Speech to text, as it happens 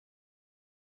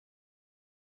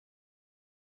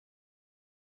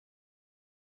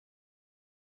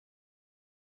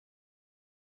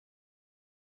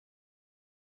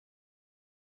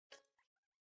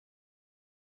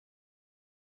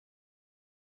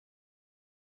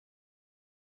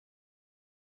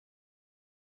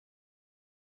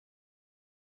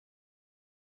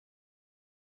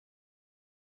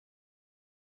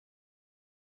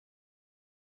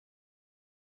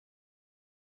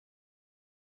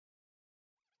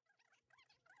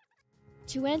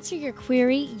To answer your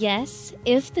query, yes,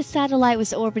 if the satellite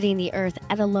was orbiting the Earth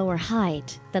at a lower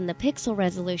height, then the pixel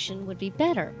resolution would be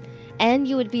better, and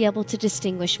you would be able to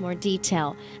distinguish more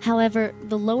detail. However,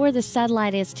 the lower the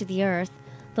satellite is to the Earth,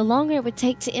 the longer it would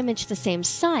take to image the same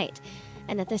site,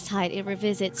 and at this height it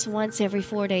revisits once every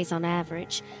 4 days on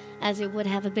average, as it would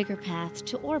have a bigger path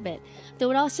to orbit. There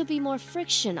would also be more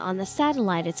friction on the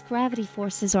satellite as gravity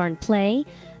forces are in play.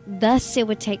 Thus, it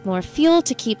would take more fuel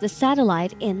to keep the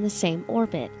satellite in the same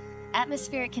orbit.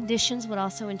 Atmospheric conditions would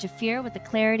also interfere with the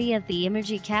clarity of the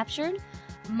imagery captured.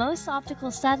 Most optical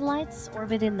satellites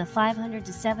orbit in the 500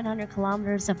 to 700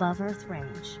 kilometers above Earth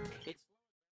range.